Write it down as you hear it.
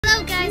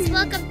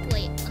welcome.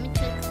 Wait, let me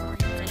check the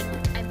lines.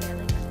 I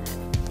barely got that.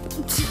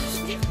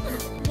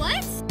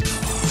 What?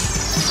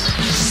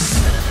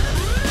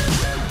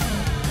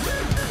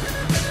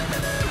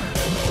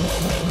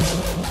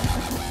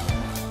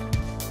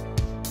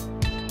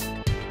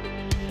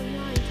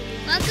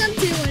 Welcome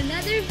to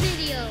another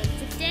video.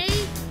 Today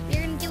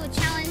we're gonna do a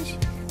challenge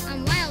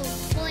while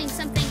pulling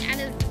something out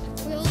of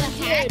the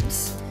hat. You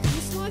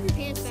still have your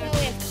pants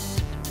back.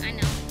 I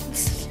know.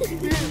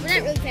 We're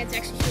not really pants,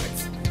 actually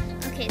shorts.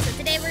 Okay, so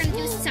today we're gonna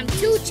do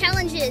two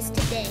challenges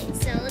today.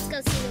 So let's go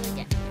see what we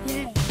get.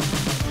 Yeah.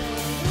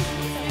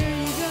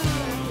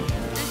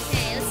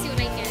 Okay, let's see what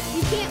I get.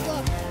 You can't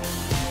look.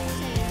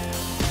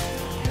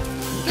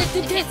 Get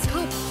the desk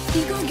cup.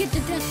 He's gonna get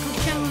the desk cup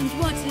challenge.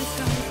 Watch this,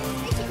 guys.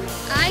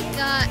 I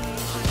got.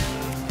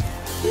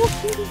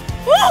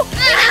 Oh!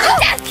 I got the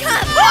desk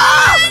cup.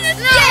 Oh!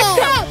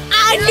 No!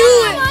 I knew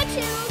it. Watch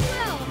it as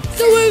well.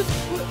 So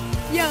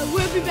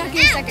we'll be back in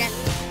a second.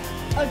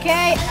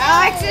 Okay,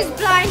 Alex is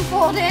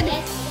blindfolded.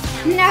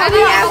 Now we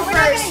have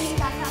first.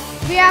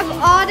 We have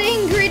all the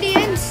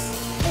ingredients.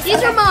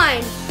 These are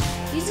mine.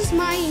 These is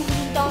my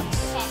ingredients.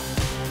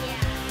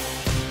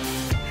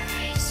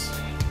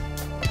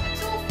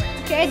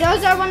 Okay,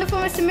 those are Wonderful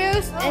Mr.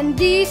 Moose, and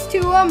these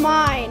two are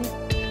mine.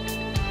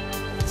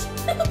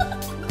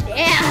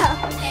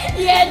 Yeah.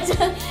 Yeah,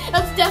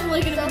 that's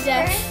definitely gonna be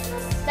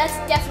death. That's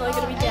definitely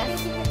gonna be death.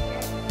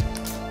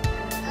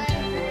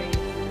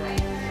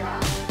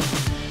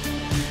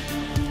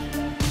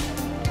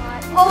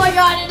 Oh my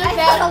god, it is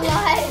bad.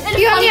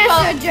 You only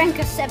have to drink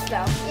a sip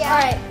though. Yeah.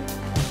 Alright.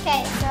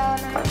 Okay, so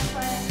now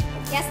for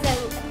guess the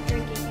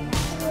drinking.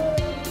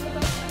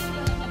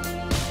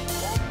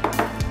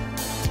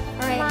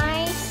 Alright.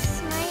 My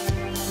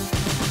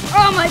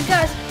Oh my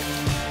gosh.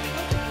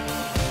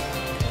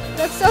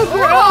 that's so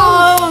gross.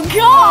 Oh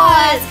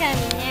god. That's gonna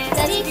be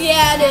nasty.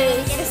 Yeah, it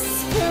is. Get a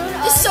spoon.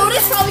 The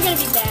soda's probably gonna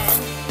be bad.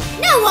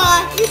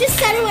 Noah, you just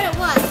said what it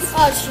was.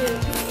 Oh shoot.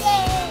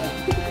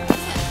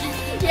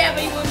 Yeah,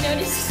 but you won't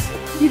notice.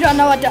 You don't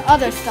know what the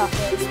other stuff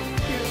is.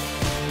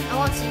 I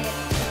won't see it.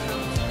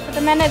 Put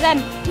them in it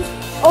then.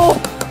 Oh.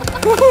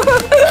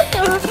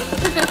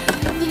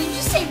 Did you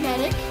just say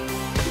medic?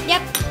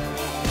 Yep.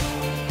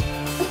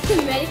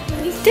 Medic,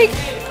 please. Take.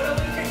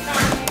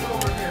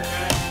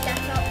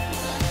 Death cup.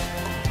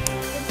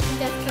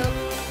 Death cup.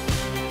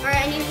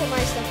 Alright, I need to put my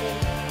stuff in.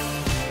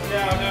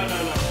 No.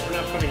 We're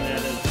not putting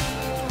that in.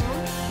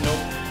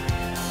 Nope.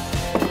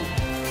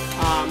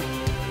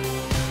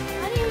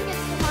 I didn't even get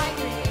to my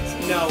ingredients.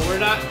 No, we're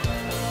not.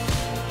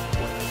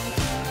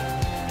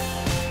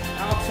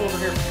 Alex over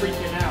here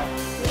freaking out.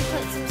 We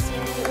put some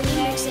cereal. We need to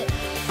mix it.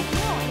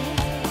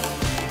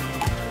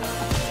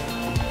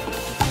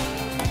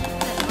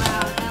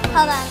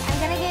 Hold on, I'm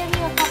gonna give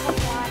you a cup of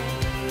water.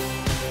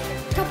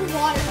 A cup of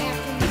water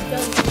after he's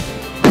done.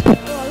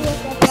 Oh,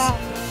 look at that.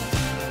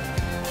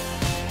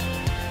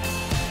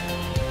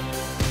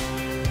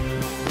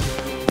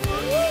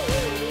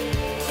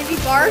 If he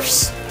barfs.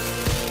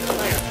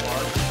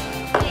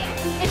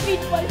 If he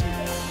barfs.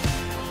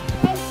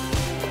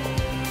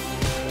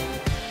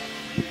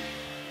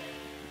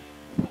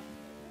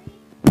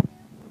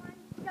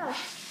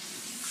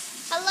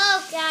 Hello,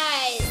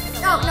 guys.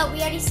 Oh, no, we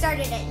already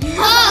started it.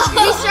 Oh,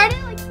 We started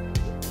like.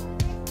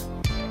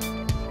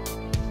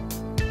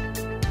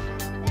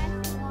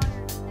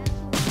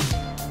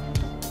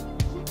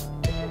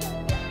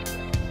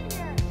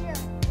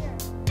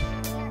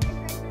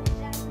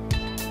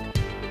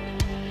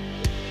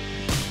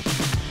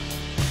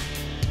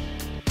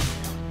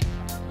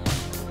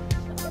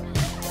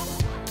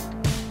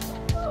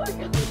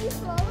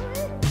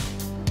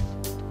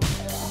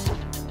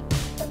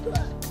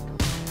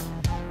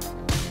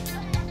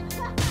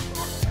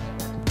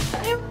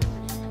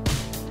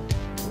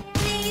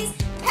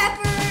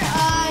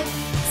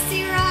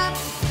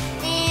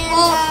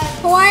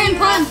 Hawaiian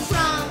punch.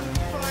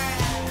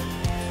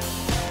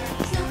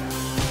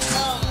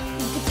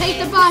 Take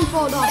the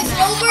blindfold off. It's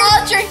over.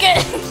 I'll drink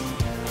it.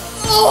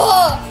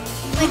 Oh,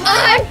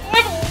 I'm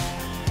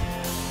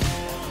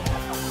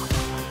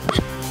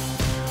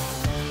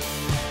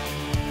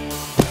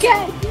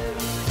Okay.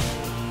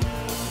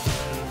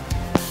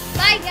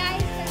 bye,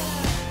 guys.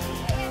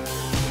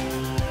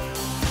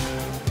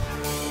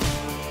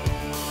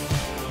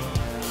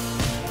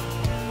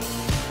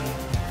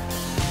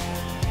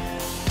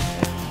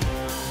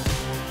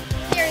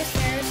 Series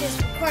Fair, which is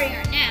recording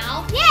right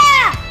now.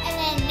 Yeah. And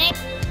then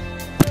next,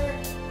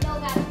 no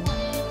got 20.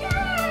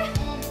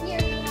 And then here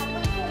we have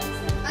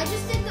 146. I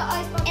just did the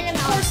ice bucket. And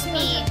of course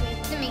me,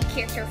 the main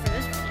character for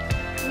this video.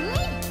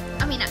 Me?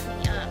 I mean, not me.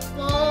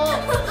 Well,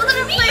 look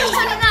at me.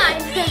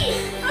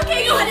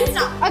 Okay, go ahead and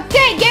stop.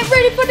 Okay, get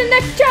ready for the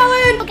next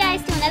challenge. Hello,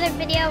 guys, to another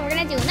video. We're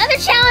gonna do another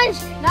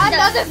challenge. Not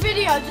another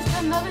video, just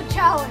another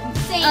challenge.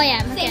 Same, Oh yeah,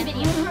 same okay.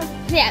 video.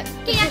 Yeah.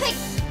 Okay, now take.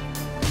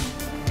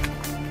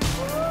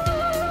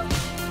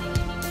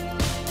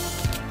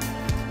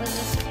 What's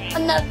this?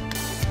 Another.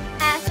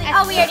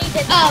 Oh, we already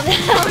did that.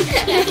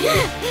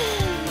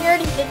 We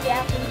already did the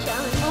apple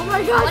challenge. Oh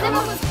my god. One of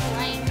them was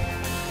flying.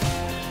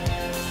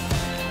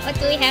 What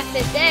do we have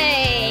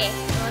today?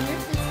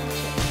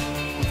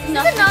 It's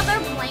another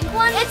blank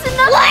one? It's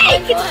another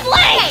Blank! blank It's one.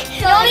 blank! Okay,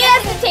 so only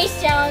has the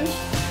taste challenge.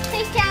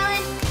 Taste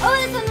challenge. Oh,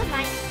 this one was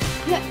mine.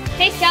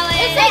 Taste challenge.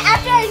 It's like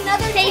after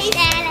another Taste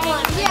taste challenge.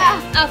 one. Yeah.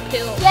 Up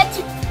to. Get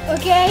to.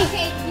 Okay.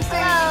 Okay, you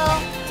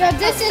start. So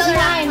this is Third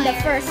mine, the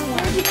player. first one.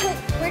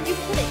 Where'd you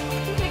put it?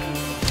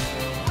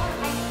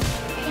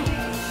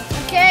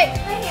 Okay.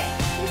 Right here.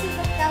 This is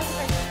that was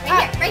the first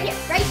one. Right here.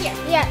 Right here.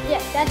 Yeah,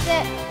 that's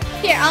it.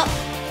 Here, I'll.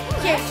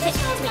 Here, This take-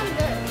 smells kind of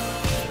good.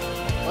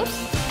 Whoops.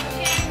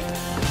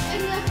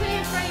 And then put it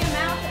in front of your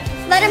mouth.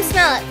 Let him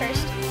smell it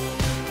first.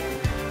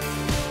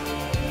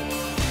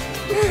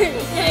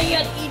 Yeah, you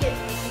gotta eat it.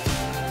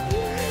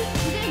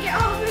 You didn't get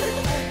all of it.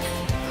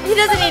 He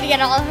doesn't need to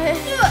get all of it.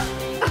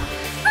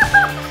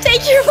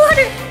 Take your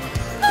water.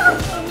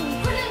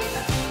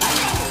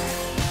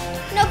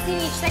 No, clean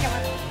each second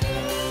one.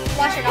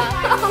 Wash it off.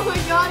 Oh my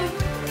god.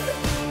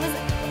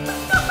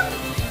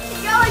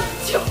 You got like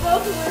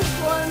both worst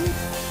ones.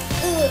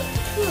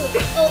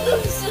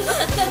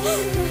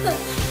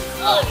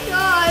 Oh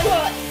god.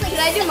 Can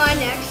I do mine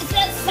next?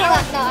 No.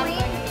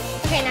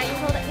 Okay, now you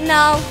hold it.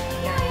 No.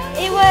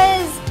 It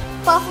was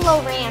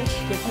Buffalo Ranch.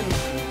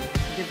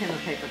 Give him a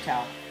paper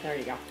towel. There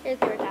you go. Here's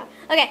the towel.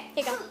 Okay,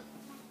 here you go.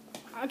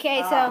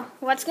 Okay, so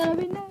what's gonna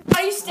be next?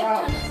 Are you still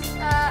on this?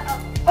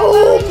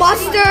 Oh,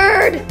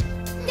 mustard!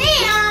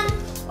 Damn!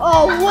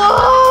 Oh,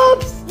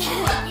 whoops!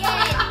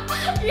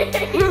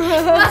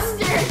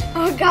 Mustard.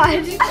 Oh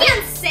god. You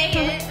can't say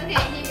it. Okay,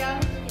 here you go.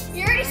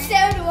 You already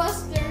said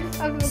mustard.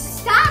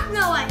 Stop,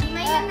 Noah. You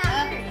might have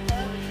not heard.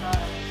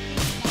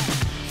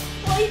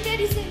 Well, he did.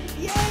 He said,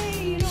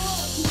 yay, you know.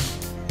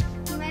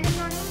 You might have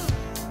not known.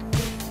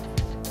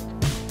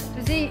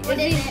 Is he? What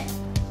is it?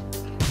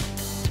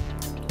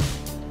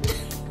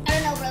 I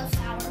don't know, bro.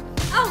 Sour.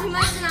 Oh, he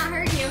must have not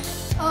heard you.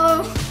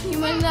 Oh, you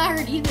might have not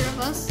heard either of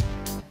us.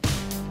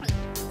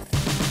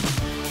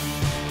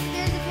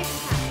 There's a picture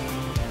towel.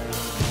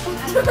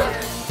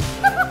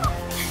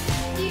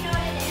 Do you know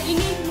what it is? You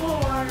need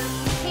more.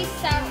 Taste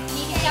sour.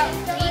 Need sour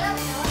Fill cream. it up,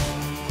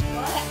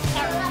 Noah.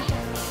 Sour cream.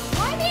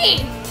 Why me?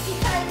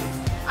 Because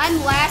I'm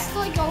last,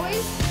 like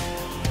always.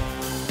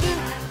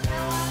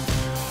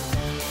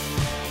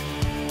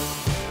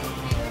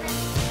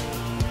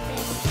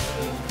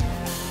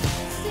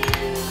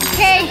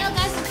 Okay.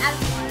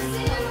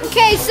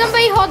 Okay,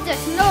 somebody hold this.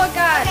 No,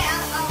 God.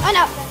 Oh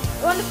no.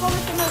 Wonderful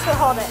Mr. Moose will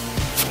hold it.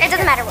 It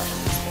doesn't matter what.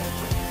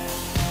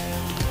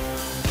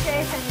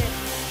 Okay, send it.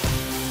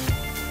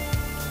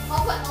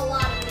 I'll put a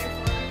lot in there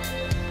for him.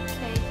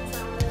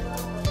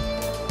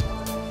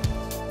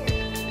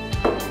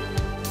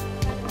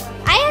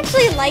 I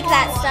actually like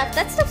that stuff.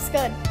 That stuff's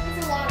good.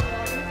 It's a lot of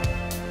water.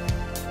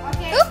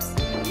 Okay. Oops.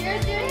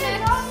 Here's your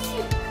next.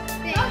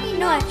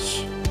 No,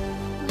 shh.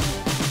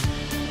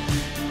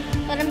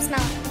 Let him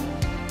smell it.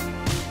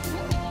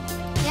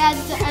 Yeah, I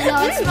know.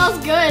 It smells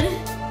good.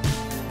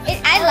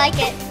 I like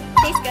it.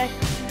 Tastes good.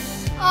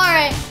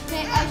 Alright.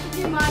 Okay, I should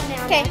do mine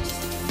now. Okay.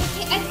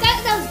 I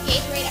thought that was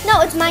Gatorade.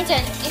 No, it's my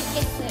turn.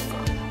 It's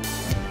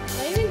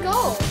Let me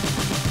go.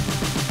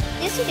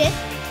 Yes, you did.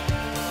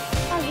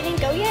 Oh, you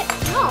didn't go yet?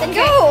 No. Then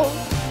go.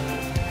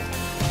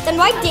 Then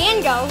why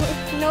Dan go?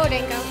 No, it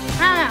didn't go.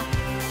 I don't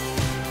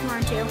know.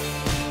 Mine too.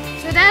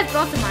 So that's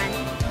both of mine.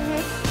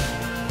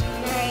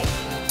 All right.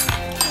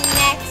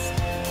 Next.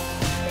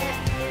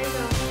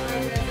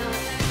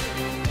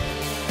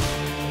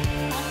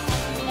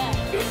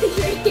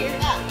 right here.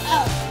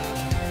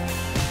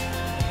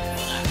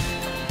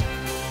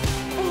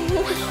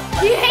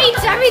 He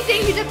hates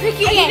everything. He's a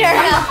picky eater.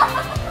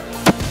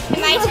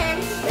 My turn.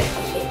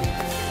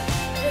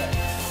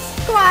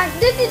 Come on,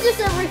 this is just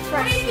a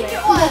refreshment.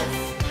 Oh.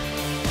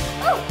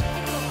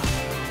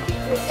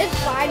 It's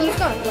fine. You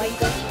don't like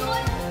it.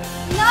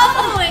 No,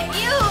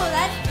 ew,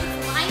 that's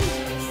lime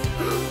juice.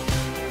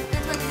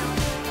 That's what no.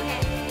 Okay.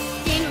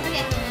 Dan,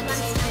 okay, let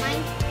me smell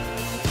mine.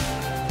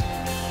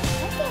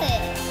 Look at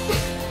it.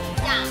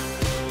 Yeah.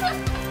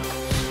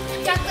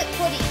 Chocolate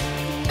pudding.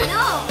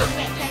 No.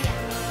 Okay, try again.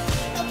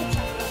 Open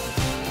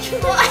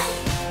chocolate.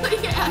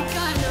 Yeah,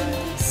 kind of.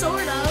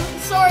 Sort of.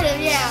 Sort of,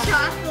 yeah.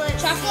 Chocolate.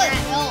 Chocolate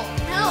syrup. milk.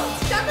 No,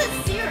 it's chocolate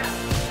syrup.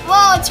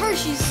 Well, it's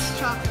Hershey's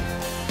chocolate.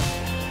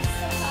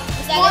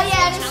 Is that Well, it?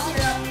 yeah, it The is challenge?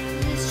 syrup.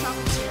 It is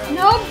chocolate syrup.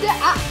 Nope.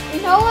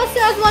 Noah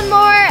says one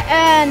more,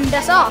 and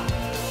that's all.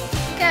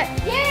 Okay.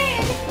 Yay,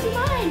 I get to do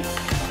mine.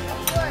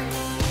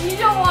 You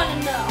don't want to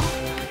know.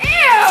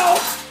 Ew.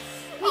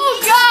 Oh,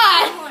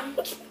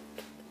 God.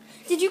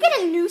 Did you get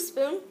a new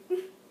spoon?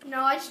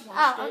 No, I just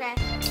washed Oh, okay.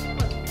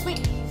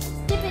 Wait,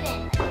 dip it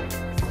in.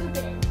 Scoop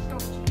it in.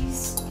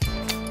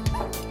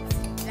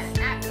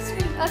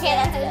 Okay,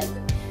 that's good.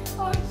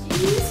 Oh,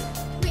 jeez.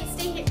 Wait,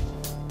 stay here.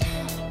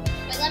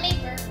 Wait, let me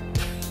burp.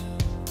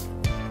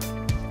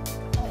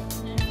 Oh,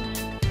 wait, no,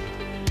 it's not.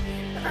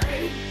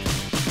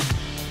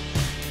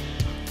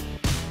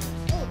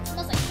 Ooh, it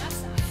smells like hot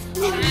sauce.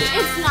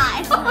 It's not.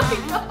 It's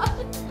not.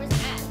 Where's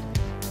it at?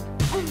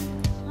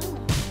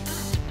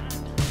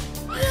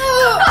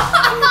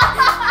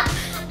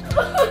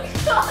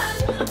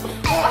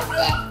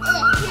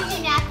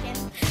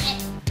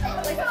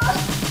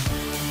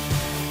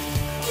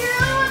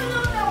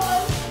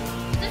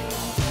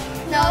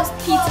 Cheetos,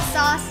 pizza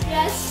sauce.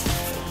 Yes.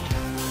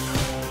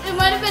 It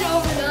might have been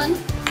overdone.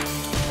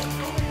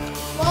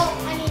 Well,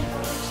 I mean,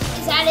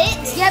 Is that it?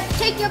 Yep,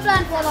 take your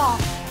blindfold off.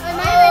 it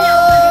might have been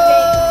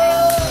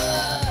overdone.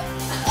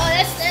 Oh,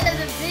 that's the end of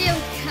the video,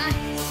 guys.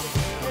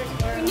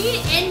 We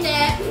need to end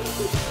it.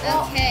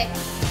 Okay,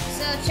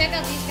 so check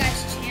out these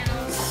guys'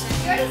 channels.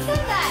 You already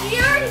said that. You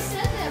already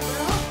said that,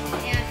 bro.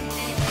 Yeah,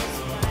 anyways,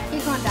 bye.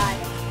 He's gonna die.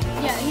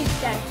 Yeah, he's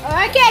dead.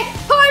 Okay,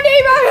 party!